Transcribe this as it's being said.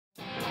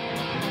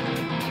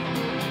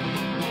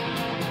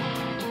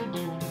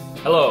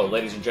Hello,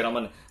 ladies and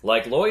gentlemen.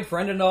 Like Lloyd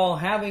Friendendall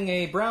having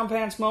a brown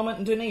pants moment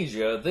in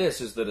Tunisia, this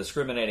is the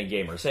Discriminating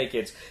Gamers. Hey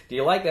kids, do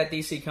you like that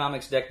DC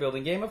Comics deck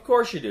building game? Of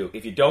course you do.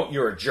 If you don't,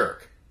 you're a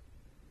jerk.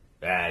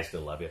 I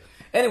still love you.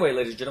 Anyway,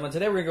 ladies and gentlemen,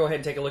 today we're going to go ahead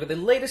and take a look at the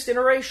latest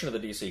iteration of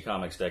the DC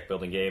Comics deck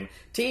building game,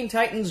 Teen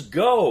Titans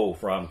Go!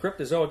 From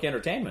Cryptozoic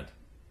Entertainment.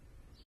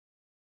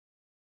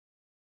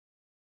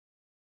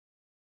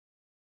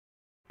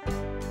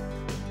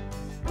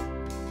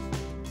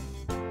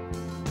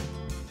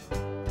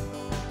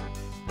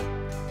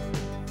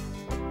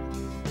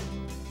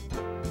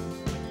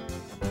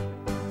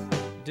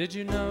 Did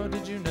you know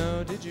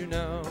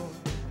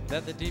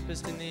that the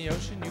deepest in the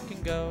ocean you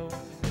can go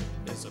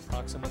is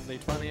approximately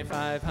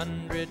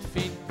 2,500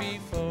 feet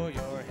before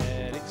your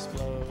head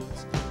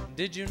explodes?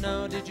 Did you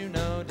know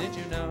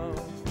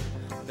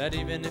that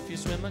even if you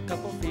swim a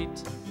couple feet,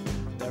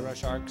 there are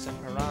sharks and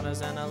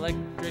piranhas and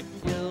electric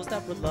eels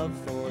that would love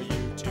for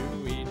you to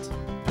eat?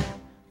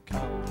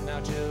 Come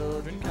now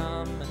children,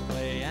 come and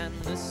play and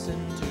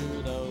listen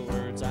to the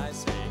words I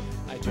say.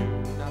 I do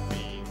not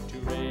mean to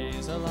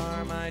raise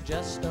alarm, I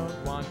just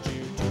don't want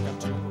you to come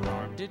to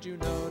harm. Did you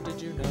know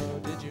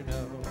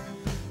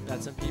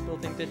that some people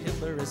think that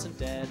Hitler isn't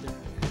dead,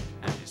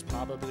 and he's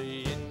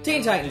probably in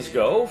Teen Titans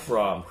Go!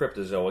 From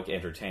Cryptozoic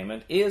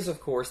Entertainment is, of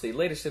course, the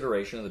latest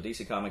iteration of the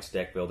DC Comics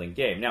deck building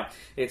game. Now,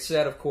 it's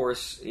set, of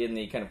course, in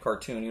the kind of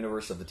cartoon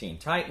universe of the Teen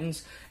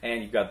Titans,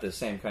 and you've got the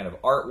same kind of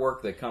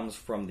artwork that comes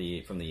from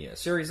the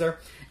series there,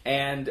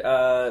 and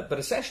but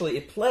essentially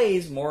it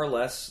plays more or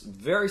less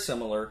very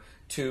similar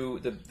to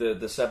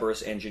the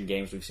Cerberus engine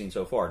games we've seen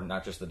so far.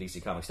 Not just the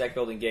DC Comics deck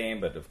building game,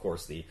 but of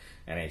course the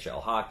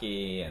NHL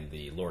hockey and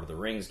the Lord of the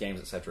Rings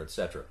games, etc.,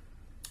 etc.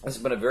 This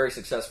has been a very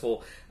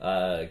successful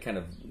kind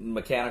of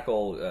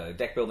mechanical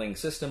deck building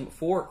system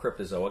for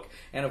Cryptozoic,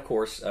 and of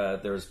course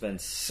there's been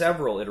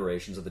several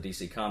iterations of the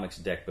DC Comics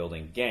deck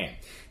building game.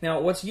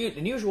 Now, what's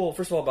unusual,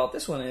 first of all, about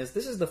this one is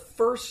this is the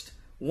first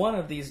one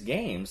of these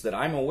games that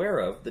I'm aware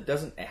of that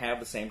doesn't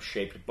have the same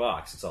shaped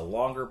box. It's a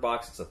longer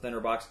box, it's a thinner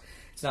box,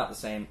 it's not the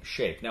same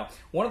shape. Now,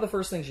 one of the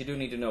first things you do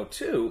need to know,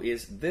 too,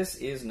 is this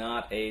is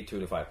not a 2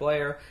 to 5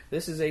 player.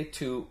 This is a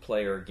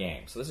 2-player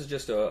game. So this is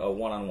just a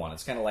one-on-one.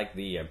 It's kind of like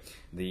the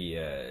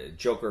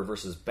Joker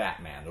versus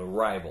Batman, the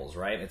Rivals,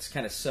 right? It's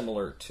kind of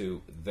similar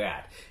to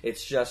that.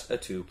 It's just a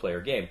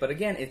 2-player game. But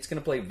again, it's going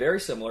to play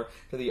very similar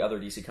to the other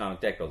DC Comic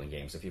deck building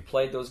games. If you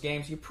played those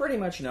games, you pretty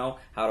much know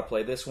how to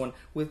play this one,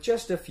 with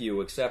just a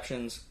few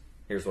exceptions.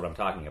 Here's what I'm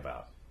talking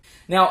about.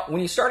 Now,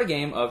 when you start a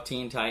game of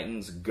Teen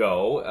Titans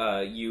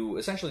Go, you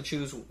essentially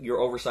choose your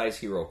oversized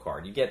hero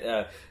card. You get,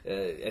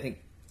 I think,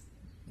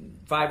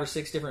 5 or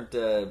 6 different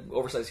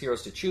oversized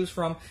heroes to choose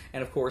from,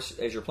 and of course,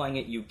 as you're playing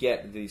it, you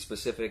get the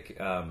specific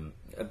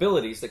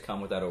abilities that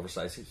come with that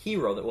oversized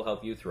hero that will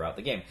help you throughout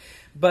the game.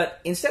 But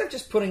instead of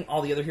just putting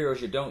all the other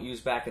heroes you don't use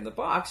back in the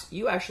box,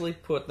 you actually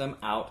put them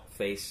out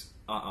face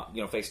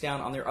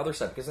down on their other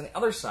side, because on the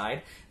other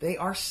side, they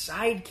are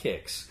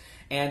sidekicks.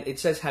 And it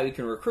says how you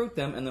can recruit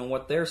them and then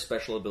what their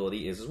special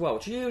ability is as well,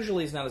 which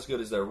usually is not as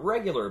good as their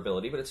regular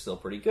ability, but it's still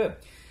pretty good.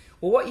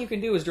 Well, what you can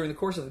do is during the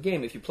course of the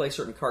game, if you play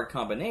certain card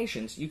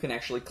combinations, you can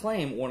actually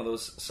claim one of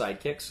those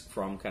sidekicks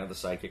from kind of the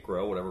sidekick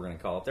row, whatever we're going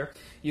to call it there.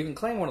 You can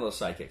claim one of those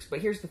sidekicks.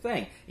 But here's the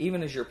thing.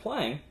 Even as you're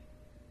playing,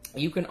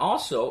 you can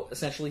also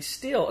essentially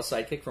steal a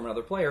sidekick from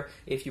another player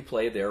if you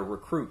play their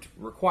recruit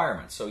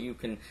requirements. So you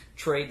can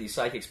trade these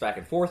sidekicks back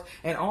and forth,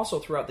 and also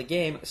throughout the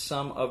game,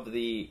 some of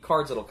the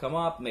cards that'll come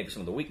up, maybe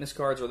some of the weakness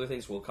cards or other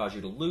things, will cause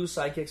you to lose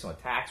sidekicks. Some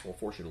attacks will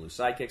force you to lose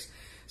sidekicks.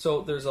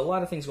 So there's a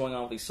lot of things going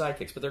on with these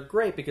sidekicks, but they're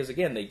great because,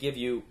 again, they give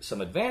you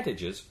some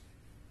advantages,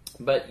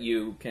 but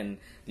you can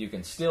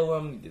steal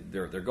them.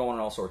 They're going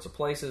in all sorts of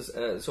places.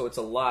 So it's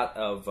a lot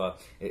of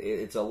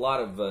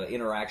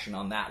interaction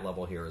on that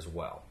level here as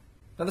well.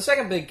 Now, the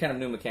second big kind of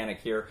new mechanic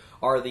here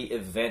are the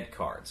event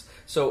cards.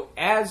 So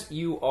as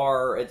you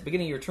are at the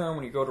beginning of your turn,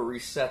 when you go to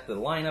reset the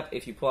lineup,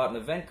 if you pull out an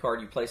event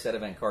card, you place that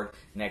event card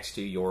next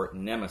to your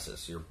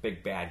nemesis, your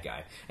big bad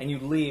guy, and you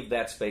leave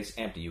that space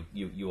empty.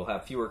 You will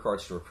have fewer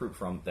cards to recruit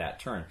from that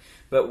turn.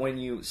 But when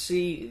you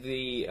see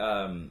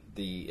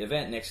the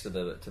event next to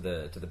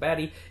the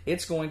baddie,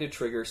 it's going to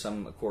trigger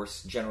some, of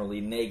course, generally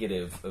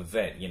negative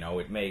event. You know,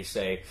 it may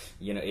say,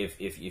 you know,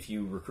 if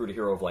you recruit a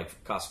hero of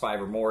like cost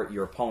 5 or more,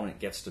 your opponent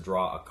gets to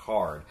draw a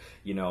card,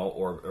 you know,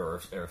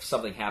 or if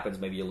something happens,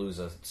 maybe you lose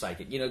a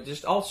psychic, you know,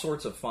 just all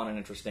sorts of fun and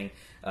interesting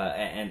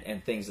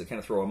and things that kind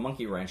of throw a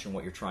monkey wrench in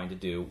what you're trying to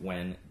do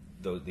when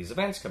these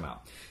events come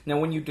out. Now,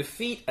 when you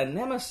defeat a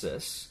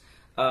nemesis,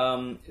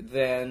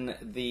 then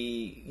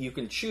you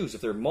can choose,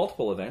 if there are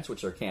multiple events,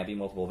 which there can be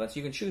multiple events,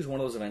 you can choose one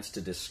of those events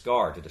to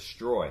discard, to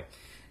destroy,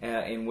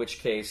 in which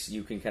case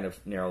you can kind of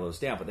narrow those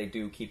down, but they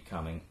do keep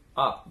coming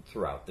up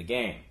throughout the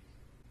game.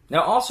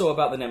 Now, also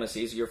about the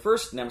nemesis, your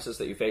first nemesis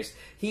that you face,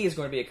 he is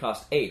going to be at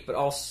cost 8, but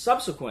all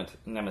subsequent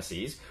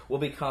nemesis will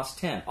be cost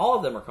 10. All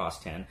of them are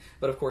cost 10,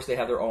 but of course they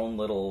have their own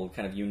little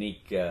kind of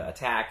unique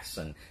attacks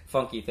and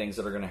funky things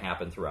that are going to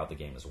happen throughout the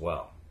game as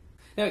well.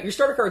 Now, your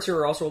starter cards here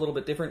are also a little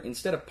bit different.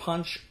 Instead of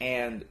punch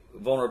and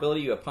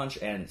vulnerability, you have punch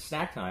and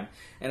snack time.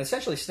 And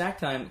essentially, snack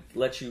time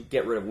lets you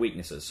get rid of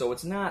weaknesses. So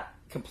it's not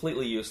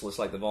completely useless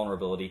like the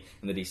vulnerability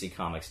in the DC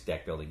Comics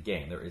deck building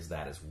game. There is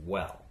that as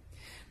well.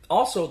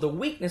 Also, the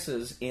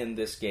weaknesses in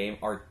this game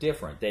are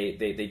different.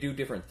 They do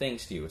different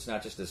things to you. It's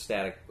not just a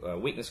static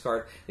weakness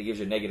card that gives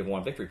you a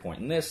 -1 victory point.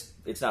 In this,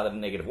 it's not a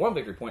 -1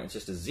 victory point, it's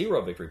just a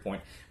 0 victory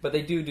point. But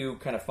they do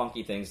kind of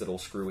funky things that will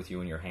screw with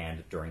you in your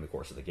hand during the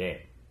course of the game.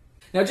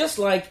 Now, just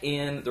like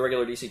in the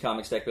regular DC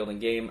Comics deck building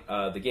game,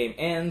 the game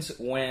ends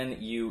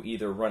when you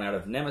either run out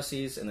of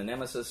Nemesis in the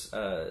Nemesis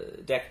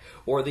deck,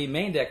 or the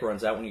main deck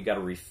runs out when you got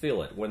to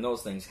refill it. When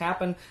those things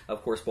happen,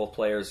 of course, both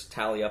players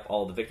tally up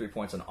all the victory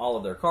points on all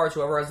of their cards.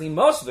 Whoever has the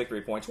most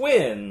victory points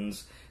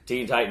wins.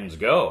 Teen Titans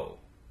Go!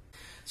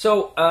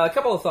 So, a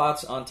couple of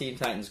thoughts on Teen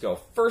Titans Go.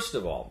 First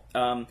of all,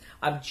 I'm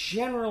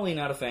generally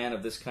not a fan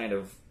of this kind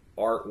of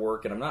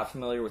artwork, and I'm not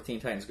familiar with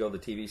Teen Titans Go, the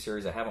TV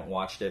series. I haven't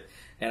watched it,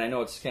 and I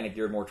know it's kind of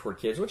geared more toward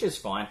kids, which is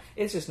fine.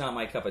 It's just not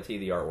my cup of tea,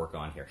 the artwork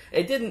on here.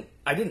 I didn't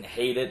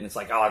hate it, and it's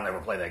like, oh, I'll never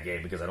play that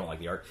game because I don't like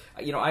the art.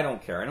 You know, I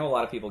don't care. I know a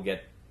lot of people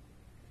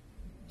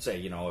say,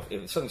 you know,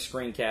 if something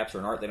screen caps or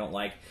an art they don't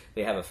like,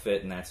 they have a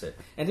fit, and that's it.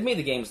 And to me,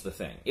 the game's the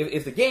thing.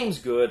 If the game's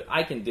good,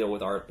 I can deal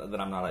with art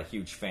that I'm not a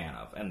huge fan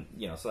of, and,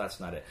 you know, so that's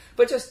not it.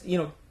 But just, you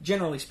know,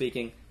 generally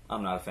speaking,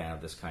 I'm not a fan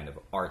of this kind of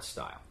art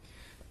style.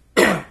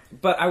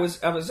 But I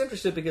was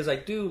interested because I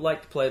do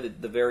like to play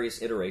the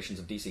various iterations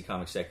of DC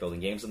Comics deck building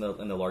games and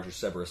the larger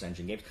Cerberus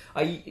engine games.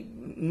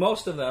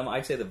 Most of them,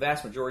 I'd say the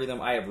vast majority of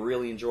them, I have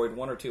really enjoyed.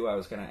 One or two I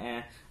was kind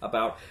of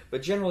about,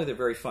 but generally they're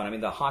very fun. I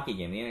mean, the hockey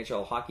game, the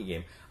NHL hockey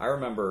game, I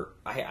remember,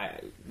 I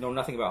know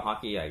nothing about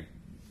hockey. I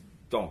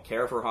don't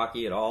care for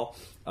hockey at all,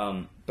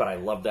 but I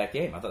loved that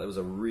game. I thought it was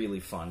a really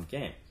fun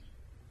game.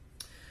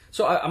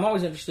 So I'm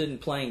always interested in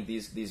playing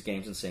these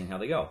games and seeing how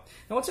they go.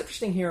 Now, what's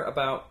interesting here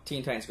about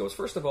Teen Titans Go is,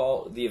 first of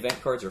all, the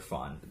event cards are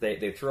fun.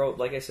 They throw,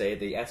 like I say,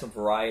 they add some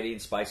variety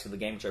and spice to the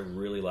game, which I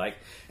really like.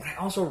 And I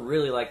also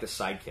really like the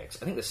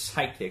sidekicks. I think the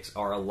sidekicks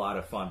are a lot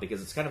of fun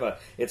because it's kind of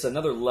it's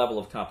another level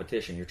of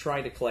competition. You're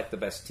trying to collect the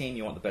best team.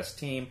 You want the best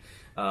team,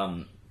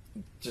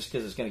 just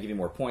because it's going to give you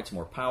more points,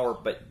 more power.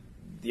 But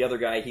the other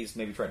guy, he's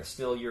maybe trying to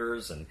steal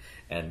yours, and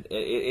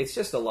it's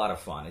just a lot of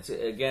fun. It's,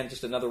 again,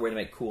 just another way to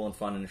make cool and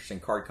fun and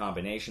interesting card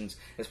combinations,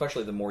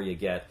 especially the more you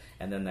get,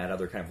 and then that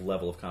other kind of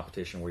level of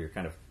competition where you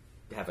kind of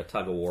have a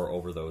tug-of-war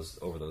over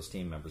those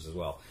team members as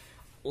well.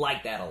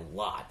 Like that a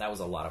lot. That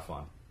was a lot of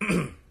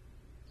fun.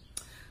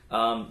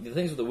 The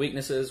things with the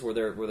weaknesses, where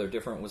they're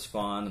different, was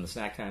fun, and the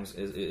snack times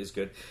is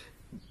good.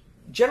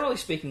 Generally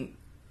speaking,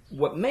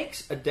 what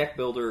makes a deck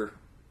builder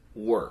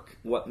work,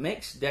 what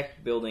makes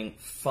deck building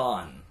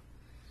fun,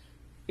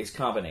 is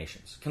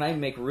combinations. Can I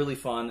make really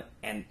fun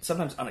and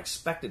sometimes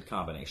unexpected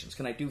combinations?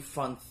 Can I do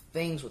fun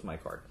things with my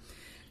card?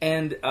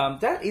 And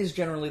that is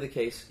generally the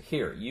case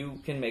here.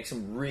 You can make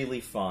some really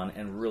fun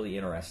and really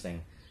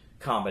interesting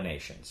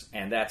combinations,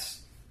 and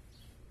that's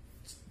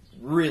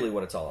really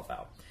what it's all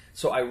about.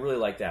 So I really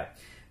like that.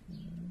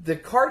 The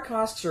card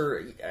costs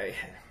are,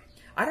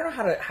 I don't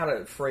know how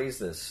to phrase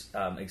this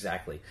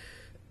exactly.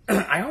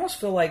 I almost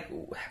feel like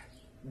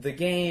the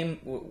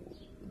game,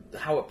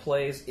 how it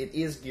plays, it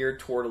is geared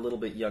toward a little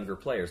bit younger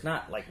players.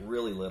 Not like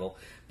really little,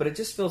 but it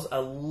just feels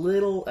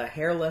a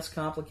hair less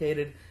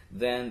complicated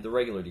than the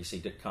regular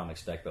DC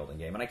Comics deck building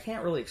game, and I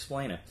can't really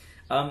explain it.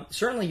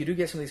 Certainly, you do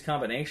get some of these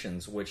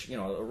combinations, which, you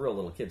know, a real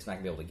little kid's not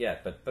going to be able to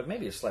get, but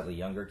maybe a slightly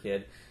younger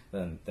kid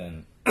than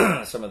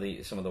some of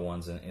the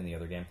ones in the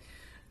other game.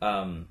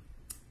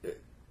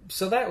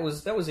 So that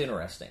was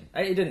interesting.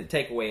 It didn't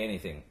take away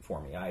anything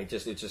for me.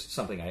 It's just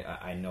something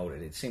I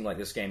noted. It seemed like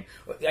this game,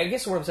 I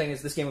guess what I'm saying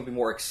is this game would be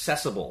more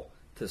accessible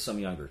to some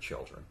younger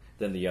children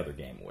than the other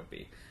game would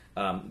be.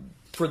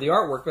 For the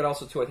artwork, but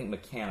also too, I think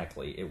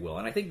mechanically it will.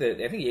 And I think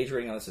the age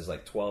rating on this is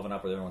like 12 and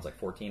up, or the other one's like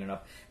 14 and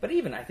up. But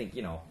even I think,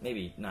 you know,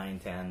 maybe 9,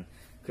 10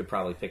 could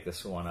probably pick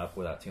this one up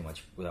without too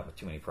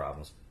many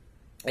problems.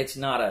 It's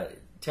not a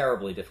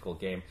terribly difficult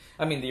game.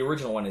 I mean, the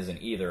original one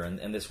isn't either,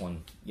 and this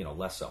one, you know,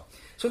 less so.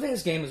 So I think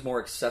this game is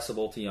more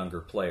accessible to younger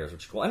players,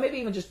 which is cool, and maybe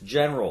even just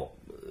general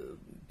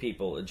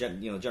people,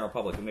 general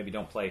public who maybe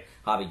don't play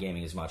hobby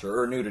gaming as much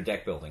or are new to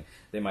deck building.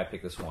 They might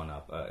pick this one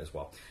up as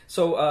well.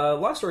 So,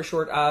 long story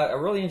short, I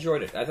really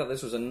enjoyed it. I thought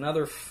this was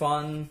another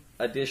fun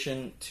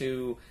addition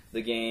to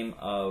the game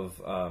of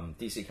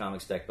DC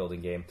Comics deck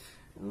building game.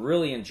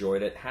 Really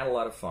enjoyed it. Had a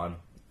lot of fun.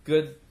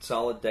 Good,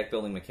 solid deck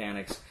building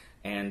mechanics.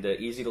 And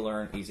easy to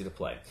learn, easy to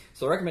play.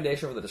 So the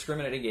recommendation for the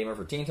Discriminating Gamer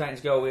for Teen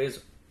Titans Go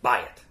is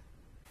buy it.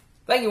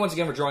 Thank you once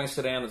again for joining us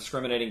today on The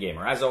Discriminating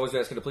Gamer. As always, we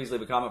ask you to please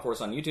leave a comment for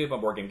us on YouTube,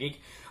 on Board Game Geek,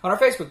 on our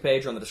Facebook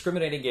page, or on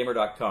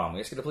thediscriminatinggamer.com. We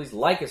ask you to please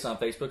like us on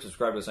Facebook,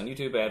 subscribe to us on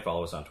YouTube, and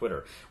follow us on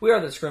Twitter. We are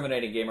The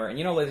Discriminating Gamer, and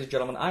you know, ladies and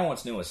gentlemen, I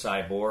once knew a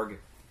cyborg,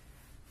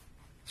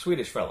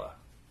 Swedish fella,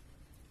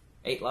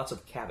 ate lots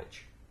of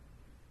cabbage.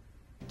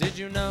 Did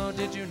you know,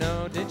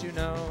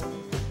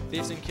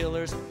 thieves and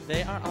killers,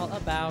 they are all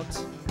about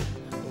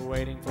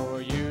waiting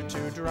for you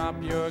to drop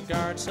your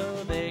guard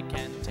so they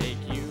can take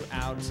you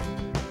out.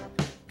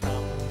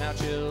 Come now, now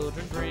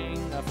children, bring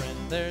a friend.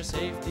 Their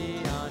safety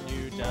on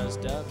you does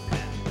depend.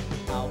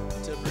 Out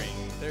to bring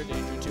their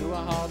danger to a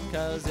halt,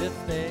 'cause if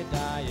they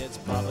die, it's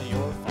probably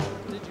your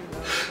fault. Did you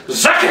know?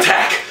 Zack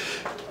attack!